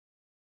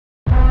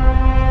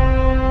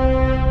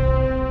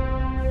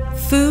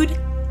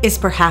is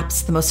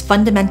perhaps the most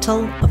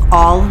fundamental of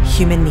all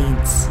human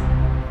needs.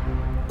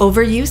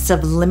 Overuse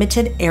of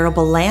limited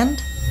arable land,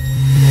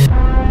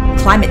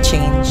 climate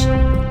change,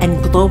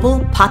 and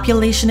global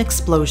population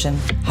explosion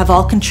have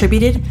all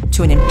contributed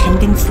to an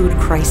impending food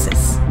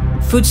crisis.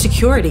 Food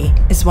security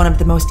is one of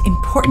the most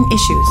important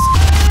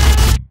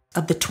issues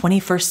of the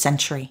 21st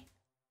century.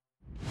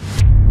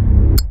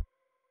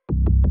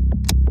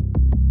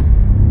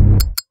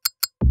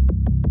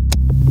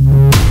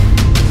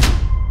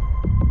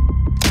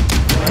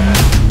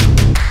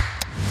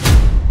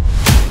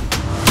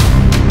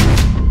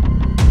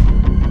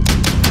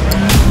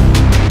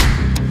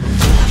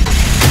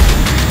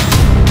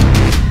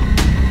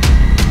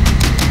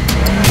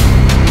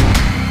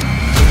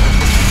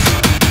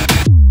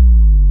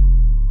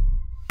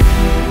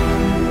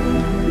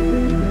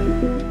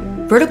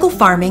 Vertical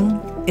farming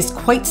is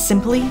quite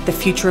simply the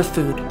future of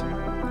food.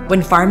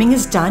 When farming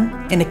is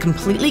done in a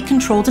completely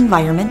controlled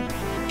environment,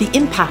 the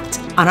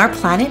impact on our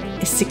planet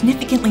is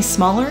significantly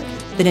smaller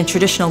than in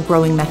traditional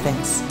growing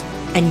methods,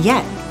 and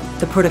yet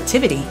the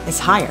productivity is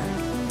higher.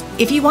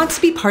 If you want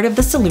to be part of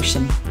the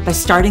solution by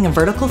starting a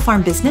vertical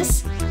farm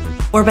business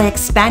or by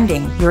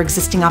expanding your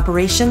existing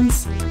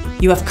operations,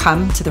 you have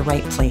come to the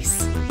right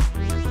place.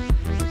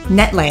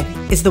 Netled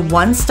is the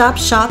one-stop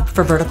shop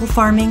for vertical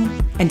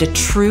farming and a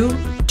true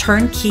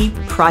turnkey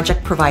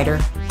project provider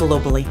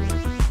globally.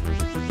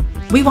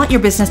 We want your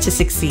business to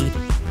succeed.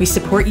 We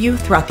support you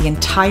throughout the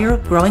entire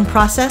growing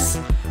process,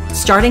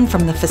 starting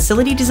from the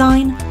facility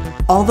design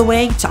all the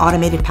way to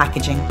automated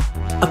packaging.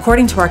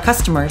 According to our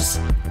customers,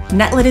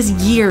 Netled is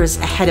years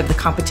ahead of the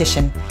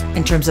competition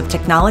in terms of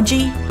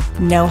technology,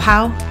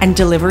 know-how, and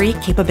delivery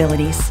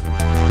capabilities.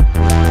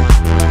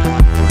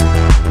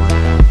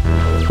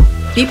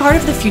 Be part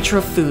of the future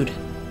of food.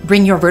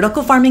 Bring your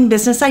vertical farming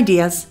business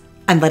ideas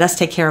and let us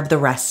take care of the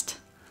rest.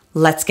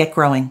 Let's get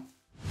growing.